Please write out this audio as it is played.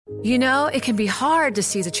You know, it can be hard to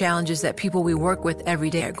see the challenges that people we work with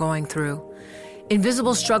every day are going through.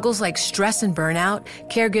 Invisible struggles like stress and burnout,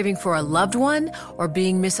 caregiving for a loved one, or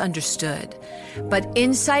being misunderstood. But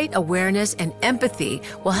insight, awareness, and empathy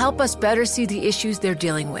will help us better see the issues they're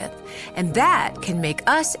dealing with. And that can make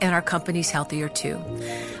us and our companies healthier too.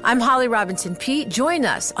 I'm Holly Robinson Peete. Join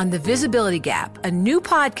us on The Visibility Gap, a new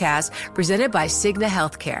podcast presented by Cigna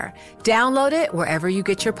Healthcare. Download it wherever you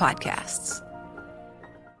get your podcasts.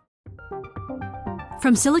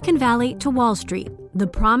 From Silicon Valley to Wall Street, the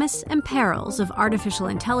promise and perils of artificial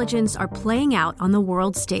intelligence are playing out on the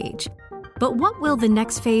world stage. But what will the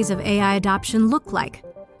next phase of AI adoption look like?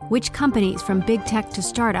 Which companies, from big tech to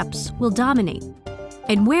startups, will dominate?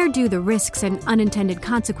 And where do the risks and unintended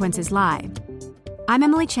consequences lie? I'm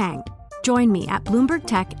Emily Chang. Join me at Bloomberg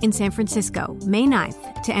Tech in San Francisco, May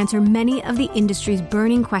 9th, to answer many of the industry's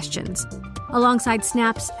burning questions, alongside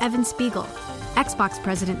Snap's Evan Spiegel, Xbox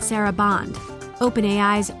President Sarah Bond,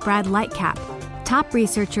 OpenAI's Brad Lightcap, top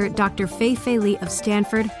researcher Dr. Fei-Fei Li of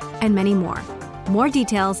Stanford, and many more. More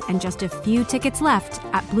details and just a few tickets left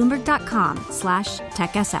at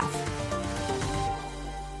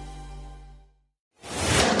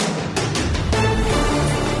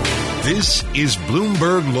Bloomberg.com/TechSF. This is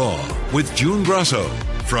Bloomberg Law with June Grosso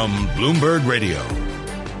from Bloomberg Radio.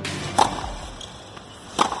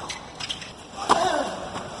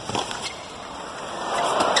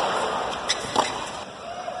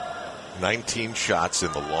 "19 shots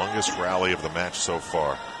in the longest rally of the match so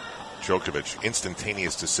far. Djokovic,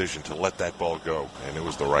 instantaneous decision to let that ball go, and it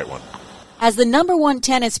was the right one." As the number one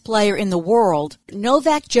tennis player in the world,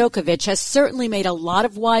 Novak Djokovic has certainly made a lot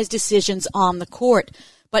of wise decisions on the court,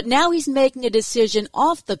 but now he's making a decision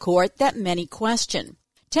off the court that many question.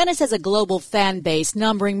 Tennis has a global fan base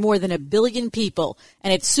numbering more than 1 billion people,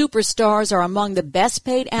 and its superstars are among the best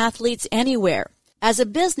paid athletes anywhere. As a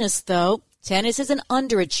business, though, tennis is an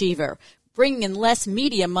underachiever, bringing in less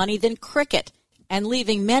media money than cricket, and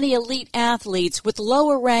leaving many elite athletes with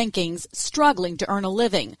lower rankings struggling to earn a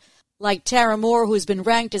living, like Tara Moore, who's been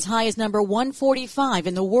ranked as high as number 145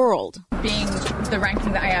 in the world. Being the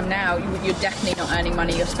ranking that I am now, you're definitely not earning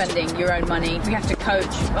money, you're spending your own money. We have to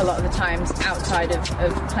coach a lot of the times outside of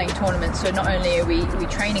playing tournaments, so not only are we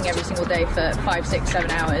training every single day for 5, 6,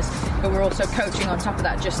 7 hours, but we're also coaching on top of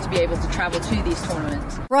that just to be able to travel to these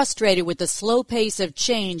tournaments. Frustrated with the slow pace of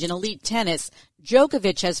change in elite tennis,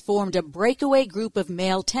 Djokovic has formed a breakaway group of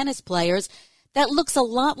male tennis players that looks a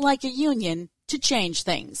lot like a union to change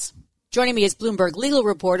things. Joining me is Bloomberg legal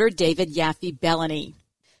reporter David Yaffe-Bellany.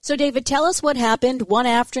 So, David, tell us what happened one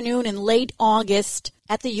afternoon in late August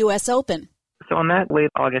at the U.S. Open. So on that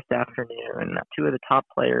late August afternoon, two of the top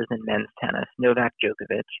players in men's tennis, Novak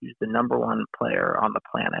Djokovic, who's the number one player on the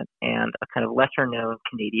planet, and a kind of lesser-known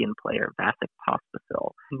Canadian player, Vasek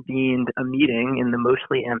Pospisil, convened a meeting in the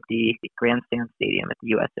mostly empty grandstand stadium at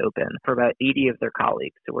the U.S. Open for about 80 of their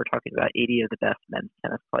colleagues. So we're talking about 80 of the best men's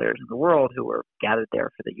tennis players in the world who were gathered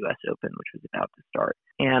there for the U.S. Open, which was about to start.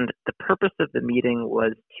 And the purpose of the meeting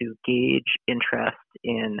was to gauge interest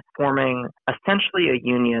in forming essentially a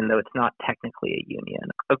union, though it's not technically a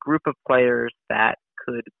union, a group of players that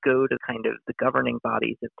could go to kind of the governing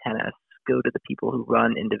bodies of tennis, go to the people who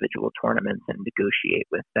run individual tournaments and negotiate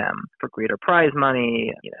with them for greater prize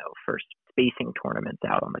money, for spacing tournaments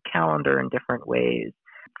out on the calendar in different ways,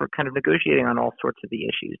 for kind of negotiating on all sorts of the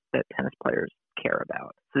issues that tennis players care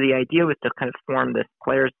about. So the idea was to kind of form this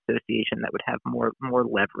players association that would have more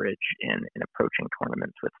leverage in approaching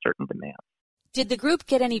tournaments with certain demands. Did the group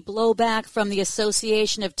get any blowback from the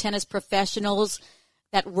Association of Tennis Professionals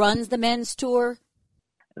that runs the men's tour?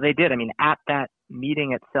 They did. I mean, at that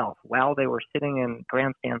meeting itself, while they were sitting in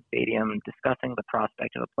Grandstand Stadium discussing the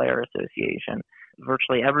prospect of a player association,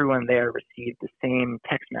 virtually everyone there received the same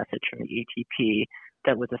text message from the ATP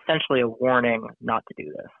that was essentially a warning not to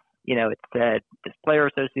do this. It said, this player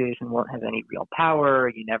association won't have any real power.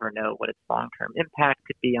 You never know what its long-term impact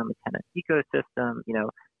could be on the tennis ecosystem.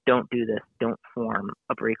 Don't do this. Don't form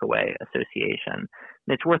a breakaway association. And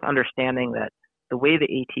it's worth understanding that the way the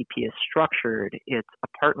ATP is structured, it's a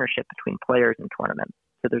partnership between players and tournaments.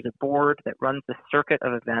 So there's a board that runs the circuit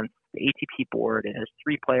of events. The ATP board, it has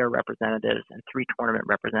 3 player representatives and 3 tournament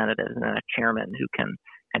representatives, and then a chairman who can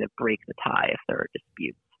kind of break the tie if there are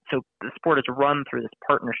disputes. So the sport is run through this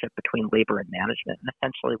partnership between labor and management. And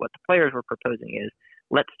essentially what the players were proposing is,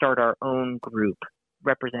 let's start our own group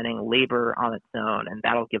representing labor on its own, and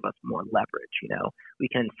that'll give us more leverage. We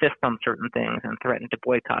can insist on certain things and threaten to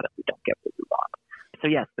boycott if we don't get what we want. So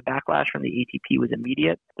yes, the backlash from the ATP was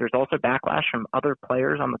immediate. There's also backlash from other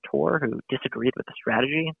players on the tour who disagreed with the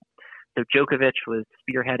strategy. So Djokovic was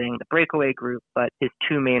spearheading the breakaway group, but his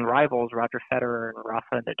two main rivals, Roger Federer and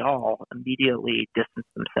Rafa Nadal, immediately distanced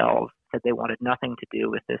themselves, said they wanted nothing to do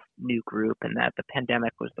with this new group and that the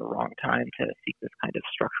pandemic was the wrong time to seek this kind of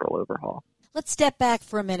structural overhaul. Let's step back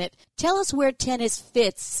for a minute. Tell us where tennis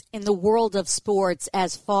fits in the world of sports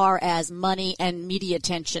as far as money and media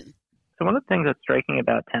attention. So one of the things that's striking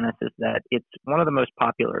about tennis is that it's one of the most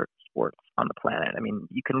popular sports on the planet. I mean,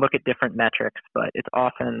 you can look at different metrics, but it's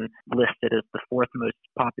often listed as the fourth most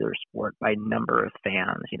popular sport by number of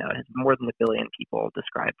fans. You know, it has more than 1 billion people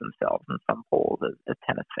describe themselves in some polls as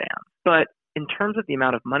tennis fans. But in terms of the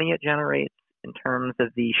amount of money it generates, in terms of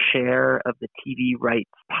the share of the TV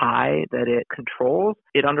rights pie that it controls,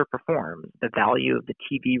 it underperforms. The value of the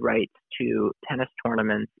TV rights to tennis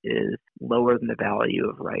tournaments is lower than the value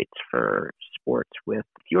of rights for sports with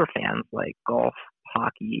fewer fans like golf,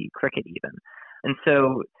 hockey, cricket even. And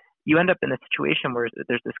so you end up in a situation where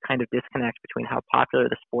there's this kind of disconnect between how popular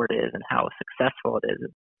the sport is and how successful it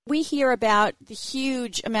is. We hear about the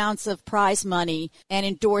huge amounts of prize money and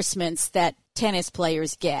endorsements that tennis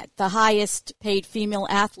players get. The highest paid female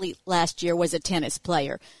athlete last year was a tennis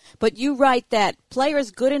player. But you write that players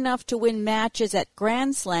good enough to win matches at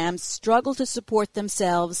Grand Slams struggle to support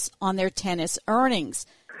themselves on their tennis earnings.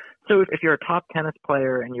 So if you're a top tennis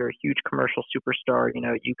player and you're a huge commercial superstar, you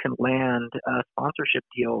know, you can land sponsorship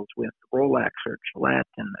deals with Rolex or Gillette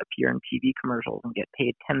and appear in TV commercials and get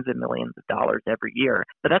paid tens of millions of dollars every year.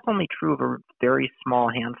 But that's only true of a very small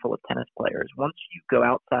handful of tennis players. Once you go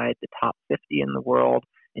outside the top 50 in the world,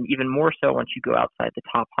 and even more so once you go outside the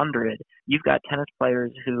top 100, you've got tennis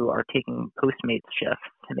players who are taking Postmates shifts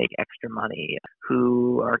to make extra money,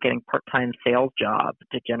 who are getting part-time sales jobs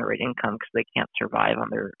to generate income because they can't survive on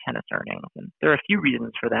their tennis earnings. And there are a few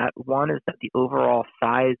reasons for that. One is that the overall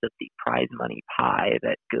size of the prize money pie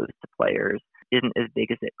that goes to players isn't as big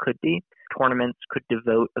as it could be. Tournaments could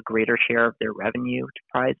devote a greater share of their revenue to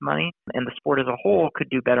prize money, and the sport as a whole could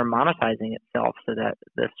do better monetizing itself so that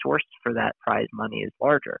the source for that prize money is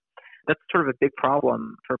larger. That's sort of a big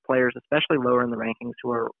problem for players, especially lower in the rankings,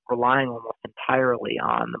 who are relying almost entirely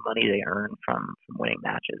on the money they earn from winning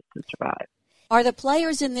matches to survive. Are the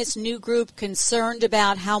players in this new group concerned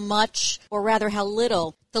about how much, or rather how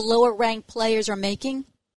little, the lower-ranked players are making?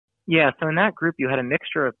 Yeah, so in that group, you had a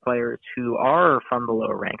mixture of players who are from the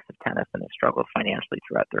lower ranks of tennis and have struggled financially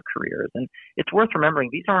throughout their careers. And it's worth remembering,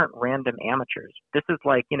 these aren't random amateurs. This is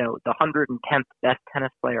like, you know, the 110th best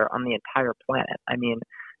tennis player on the entire planet. I mean,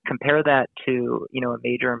 compare that to, you know, a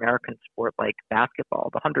major American sport like basketball.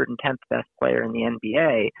 The 110th best player in the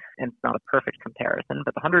NBA, and it's not a perfect comparison,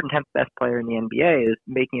 but the 110th best player in the NBA is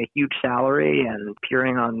making a huge salary and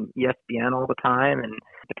appearing on ESPN all the time and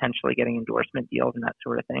potentially getting endorsement deals and that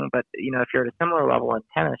sort of thing. But, you know, if you're at a similar level in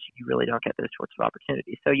tennis, you really don't get those sorts of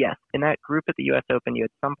opportunities. So yes, in that group at the U.S. Open, you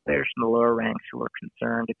had some players from the lower ranks who were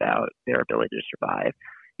concerned about their ability to survive.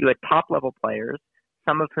 You had top-level players,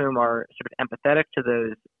 some of whom are sort of empathetic to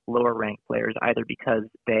those lower ranked players, either because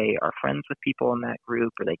they are friends with people in that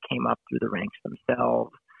group or they came up through the ranks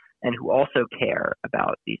themselves, and who also care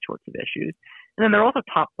about these sorts of issues. And then there are also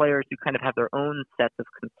top players who kind of have their own sets of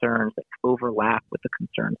concerns that overlap with the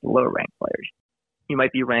concerns of lower ranked players. You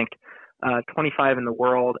might be ranked 25 in the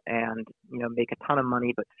world and, you know, make a ton of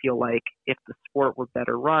money, but feel like if the sport were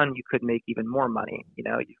better run, you could make even more money. You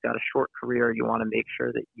know, you've got a short career. You want to make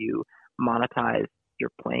sure that you monetize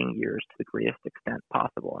your playing years to the greatest extent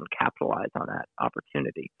possible and capitalize on that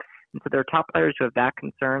opportunity. And so there are top players who have that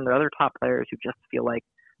concern. There are other top players who just feel like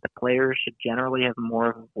the players should generally have more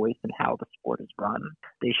of a voice in how the sport is run.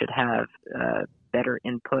 They should have better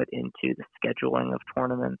input into the scheduling of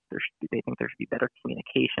tournaments. They think there should be better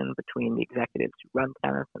communication between the executives who run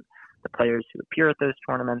tennis and the players who appear at those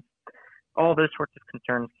tournaments. All those sorts of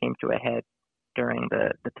concerns came to a head during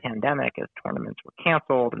the pandemic as tournaments were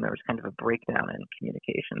canceled, and there was kind of a breakdown in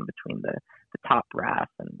communication between the top brass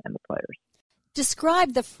and the players.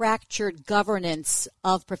 Describe the fractured governance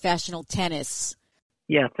of professional tennis.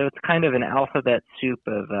 Yeah, so it's kind of an alphabet soup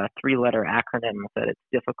of three-letter acronyms that it's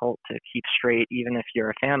difficult to keep straight even if you're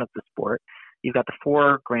a fan of the sport. You've got the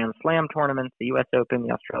 4 Grand Slam tournaments, the U.S. Open,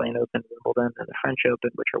 the Australian Open, Wimbledon, and the French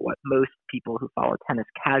Open, which are what most people who follow tennis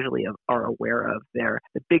casually are aware of. They're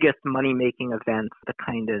the biggest money-making events, the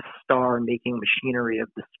kind of star-making machinery of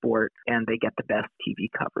the sport, and they get the best TV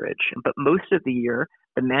coverage. But most of the year,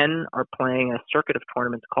 The men are playing a circuit of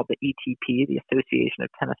tournaments called the ATP, the Association of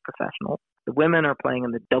Tennis Professionals. The women are playing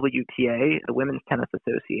in the WTA, the Women's Tennis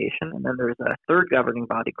Association. And then there's a third governing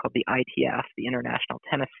body called the ITF, the International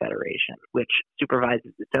Tennis Federation, which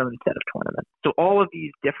supervises its own set of tournaments. So all of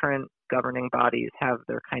these different governing bodies have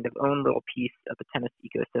their kind of own little piece of the tennis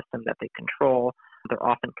ecosystem that they control. They're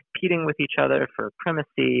often competing with each other for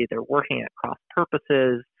primacy. They're working at cross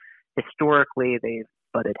purposes. Historically, they've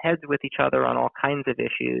butted heads with each other on all kinds of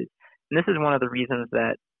issues. And this is one of the reasons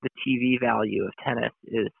that the TV value of tennis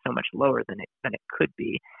is so much lower than it could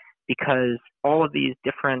be, because all of these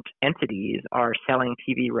different entities are selling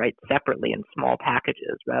TV rights separately in small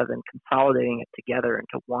packages rather than consolidating it together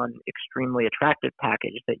into one extremely attractive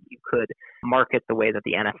package that you could market the way that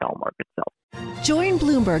the NFL markets itself. Join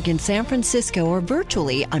Bloomberg in San Francisco or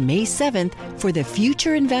virtually on May 7th for The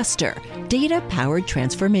Future Investor, Data-Powered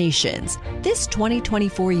Transformations. This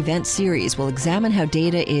 2024 event series will examine how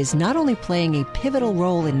data is not only playing a pivotal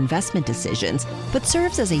role in investment decisions, but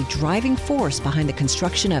serves as a driving force behind the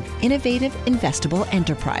construction of innovative, investable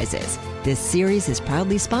enterprises. This series is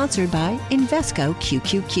proudly sponsored by Invesco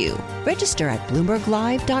QQQ. Register at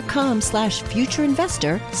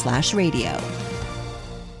BloombergLive.com/futureinvestor/radio.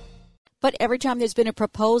 But every time there's been a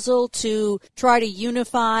proposal to try to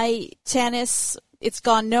unify tennis, it's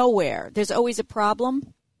gone nowhere. There's always a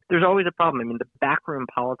problem. There's always a problem. I mean, the backroom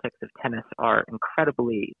politics of tennis are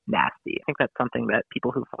incredibly nasty. I think that's something that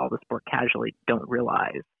people who follow the sport casually don't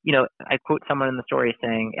realize. You know, I quote someone in the story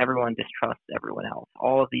saying, everyone distrusts everyone else.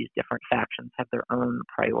 All of these different factions have their own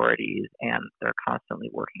priorities, and they're constantly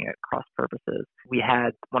working at cross purposes. We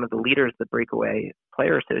had one of the leaders of the Breakaway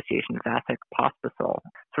Player Association, Vasek Pospisil,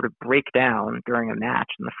 sort of break down during a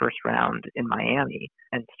match in the first round in Miami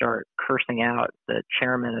and start cursing out the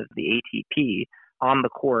chairman of the ATP on the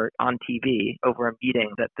court, on TV, over a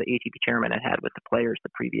meeting that the ATP chairman had with the players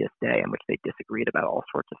the previous day, in which they disagreed about all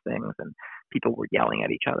sorts of things, and people were yelling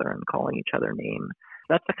at each other and calling each other names.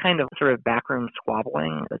 That's the kind of sort of backroom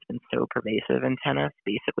squabbling that's been so pervasive in tennis,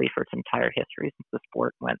 basically for its entire history since the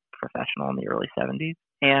sport went professional in the early 70s.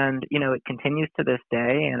 And, you know, it continues to this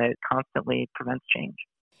day, and it constantly prevents change.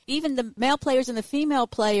 Even the male players and the female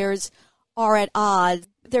players are at odds.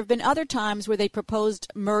 There have been other times where they proposed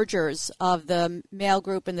mergers of the male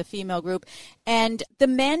group and the female group, and the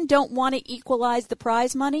men don't want to equalize the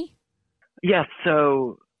prize money? Yes,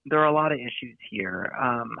 so there are a lot of issues here.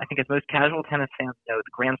 I think as most casual tennis fans know,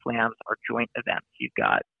 the Grand Slams are joint events. You've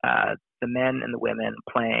got the men and the women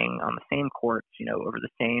playing on the same courts, you know, over the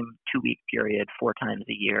same 2-week period 4 times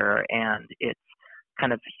a year, and it's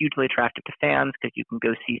kind of hugely attractive to fans because you can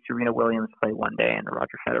go see Serena Williams play one day and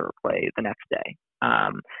Roger Federer play the next day.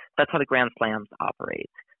 That's how the Grand Slams operate.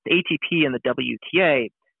 The ATP and the WTA,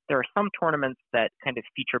 there are some tournaments that kind of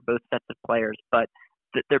feature both sets of players, but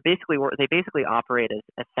they basically operate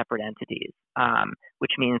as separate entities,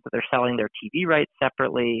 which means that they're selling their TV rights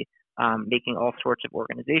separately, making all sorts of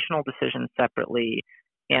organizational decisions separately,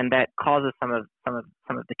 and that causes some of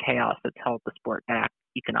the chaos that's held the sport back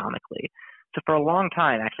economically. So for a long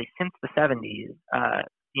time, actually since the 70s,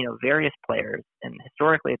 you know, various players, and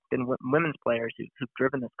historically it's been women's players who've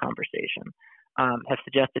driven this conversation, have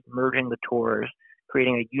suggested merging the tours,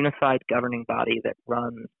 creating a unified governing body that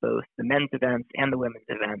runs both the men's events and the women's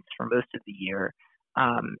events for most of the year,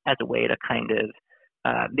 as a way to kind of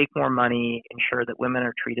make more money, ensure that women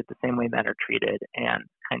are treated the same way men are treated, and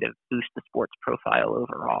kind of boost the sport's profile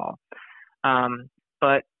overall.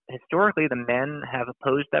 But historically, the men have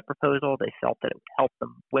opposed that proposal. They felt that it would help the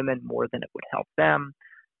women more than it would help them.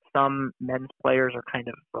 Some men's players are kind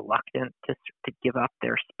of reluctant to give up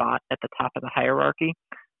their spot at the top of the hierarchy.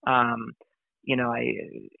 You know,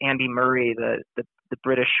 Andy Murray, the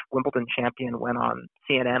British Wimbledon champion, went on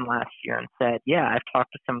CNN last year and said, yeah, I've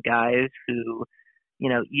talked to some guys who, you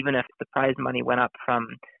know, even if the prize money went up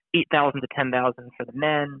from $8,000 to $10,000 for the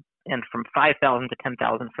men and from $5,000 to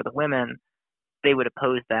 $10,000 for the women, they would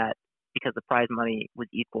oppose that because the prize money was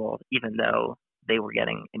equal, even though they were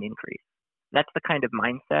getting an increase. That's the kind of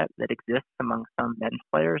mindset that exists among some men's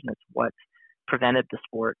players, and it's what prevented the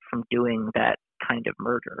sport from doing that kind of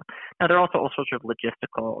merger. Now, there are also all sorts of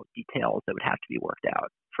logistical details that would have to be worked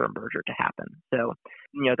out for a merger to happen. So,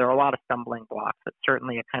 you know, there are a lot of stumbling blocks, but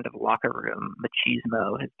certainly a kind of locker room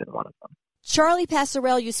machismo has been one of them. Charlie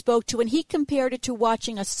Passarell you spoke to, and he compared it to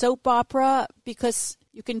watching a soap opera because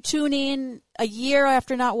you can tune in a year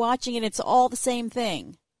after not watching it, it's all the same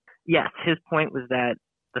thing. Yes, his point was that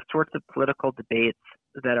the sorts of political debates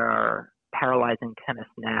that are paralyzing tennis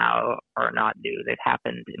now are not new. They've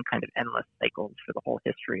happened in kind of endless cycles for the whole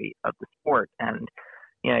history of the sport. And,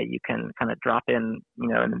 you know, you can kind of drop in, in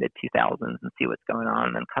the mid 2000s and see what's going on,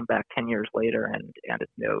 and then come back 10 years later and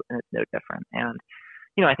it's no different. And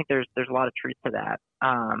I think there's a lot of truth to that.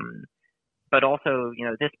 But also,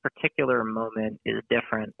 this particular moment is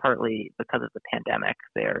different, partly because of the pandemic.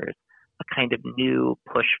 There's a kind of new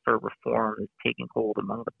push for reform that's taking hold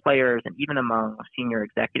among the players and even among senior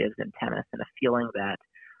executives in tennis, and a feeling that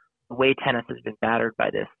the way tennis has been battered by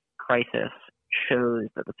this crisis shows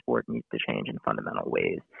that the sport needs to change in fundamental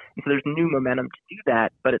ways. And so there's new momentum to do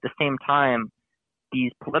that, but at the same time,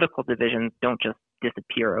 these political divisions don't just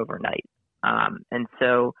disappear overnight. And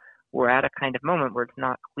so we're at a kind of moment where it's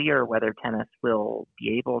not clear whether tennis will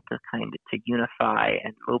be able to to unify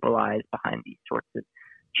and mobilize behind these sorts of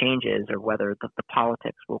changes, or whether the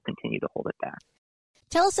politics will continue to hold it back.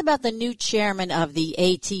 Tell us about the new chairman of the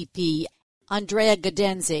ATP, Andrea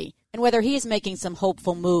Gaudenzi, and whether he is making some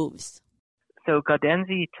hopeful moves. So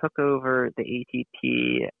Gaudenzi took over the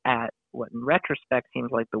ATP at what in retrospect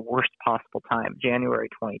seems like the worst possible time, January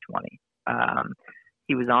 2020.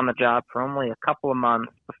 He was on the job for only a couple of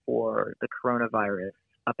months before the coronavirus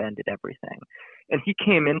upended everything. And he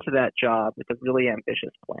came into that job with a really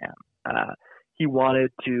ambitious plan. He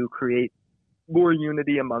wanted to create more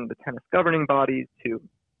unity among the tennis governing bodies, to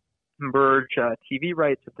merge TV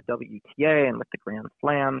rights with the WTA and with the Grand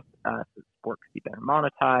Slams so the sport could be better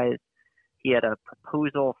monetized. He had a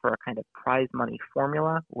proposal for a kind of prize money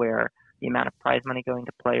formula where the amount of prize money going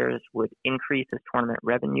to players would increase as tournament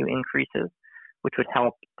revenue increases, which would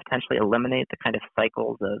help potentially eliminate the kind of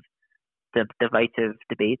cycles of the divisive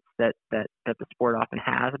debates that the sport often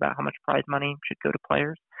has about how much prize money should go to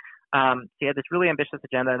players. So he had this really ambitious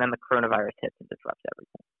agenda, and then the coronavirus hits and disrupts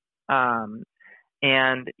everything.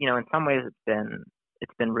 And in some ways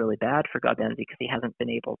it's been really bad for Gaudenzi because he hasn't been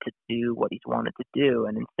able to do what he's wanted to do,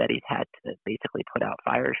 and instead he's had to basically put out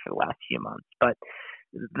fires for the last few months. But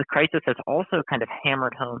the crisis has also kind of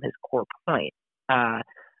hammered home his core point,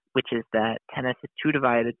 which is that tennis is too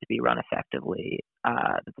divided to be run effectively,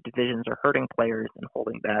 that the divisions are hurting players and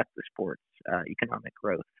holding back the sport's economic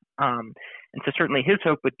growth. And so certainly his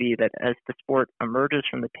hope would be that as the sport emerges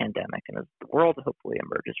from the pandemic, and as the world hopefully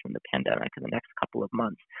emerges from the pandemic in the next couple of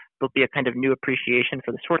months, there'll be a kind of new appreciation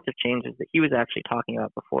for the sorts of changes that he was actually talking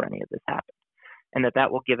about before any of this happened, and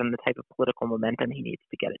that will give him the type of political momentum he needs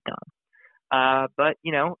to get it done. But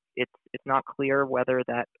it's not clear whether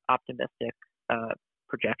that optimistic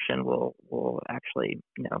projection will actually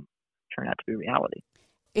turn out to be reality.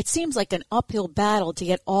 It seems like an uphill battle to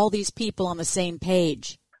get all these people on the same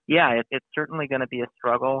page. Yeah, it's certainly going to be a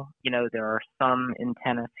struggle. There are some in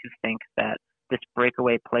tennis who think that this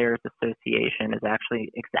Breakaway Players Association is actually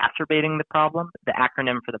exacerbating the problem. The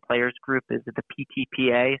acronym for the players group is the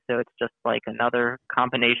PTPA, so it's just like another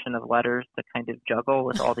combination of letters to kind of juggle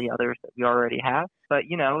with all the others that we already have. But,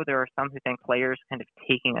 there are some who think players kind of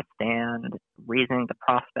taking a stand, raising the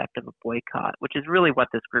prospect of a boycott, which is really what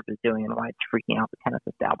this group is doing and why it's freaking out the tennis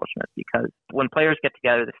establishment, because when players get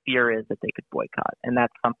together, the fear is that they could boycott, and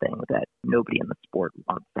that's something that nobody in the sport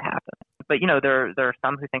wants to happen. But, there are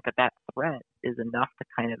some who think that threat is enough to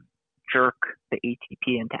kind of jerk the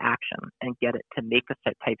ATP into action and get it to make the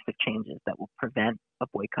types of changes that will prevent a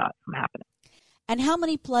boycott from happening. And how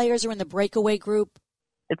many players are in the Breakaway group?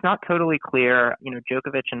 It's not totally clear.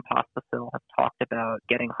 Djokovic and Pospisil have talked about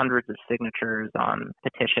getting hundreds of signatures on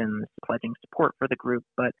petitions pledging support for the group,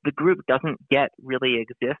 but the group doesn't yet really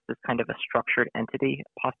exist as kind of a structured entity.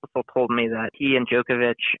 Pospisil told me that he and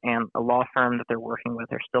Djokovic and a law firm that they're working with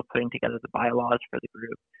are still putting together the bylaws for the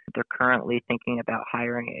group. They're currently thinking about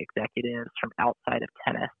hiring executives from outside of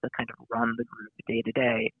tennis to kind of run the group day to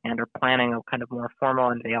day, and are planning a kind of more formal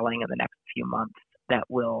unveiling in the next few months that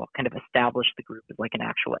will kind of establish the group as like an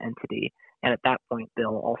actual entity. And at that point,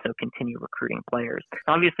 they'll also continue recruiting players. It's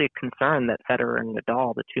obviously a concern that Federer and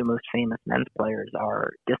Nadal, the two most famous men's players,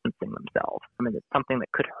 are distancing themselves. I mean, it's something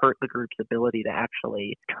that could hurt the group's ability to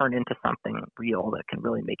actually turn into something real that can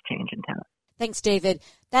really make change in tennis. Thanks, David.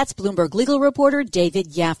 That's Bloomberg legal reporter David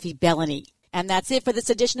Yaffe-Bellany. And that's it for this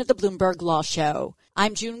edition of the Bloomberg Law Show.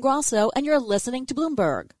 I'm June Grosso, and you're listening to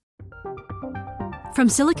Bloomberg. From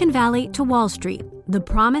Silicon Valley to Wall Street, the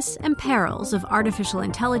promise and perils of artificial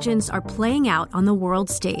intelligence are playing out on the world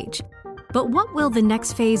stage. But what will the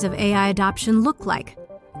next phase of AI adoption look like?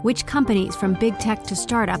 Which companies, from big tech to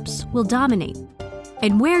startups, will dominate?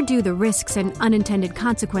 And where do the risks and unintended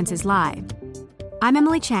consequences lie? I'm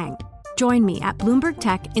Emily Chang. Join me at Bloomberg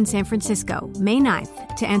Tech in San Francisco, May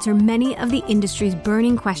 9th, to answer many of the industry's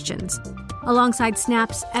burning questions, alongside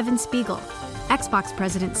Snap's Evan Spiegel, Xbox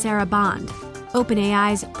President Sarah Bond,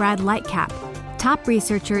 OpenAI's Brad Lightcap, top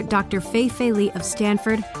researcher Dr. Fei-Fei Li of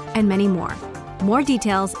Stanford, and many more. More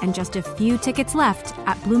details and just a few tickets left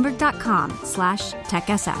at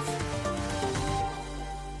Bloomberg.com/TechSF.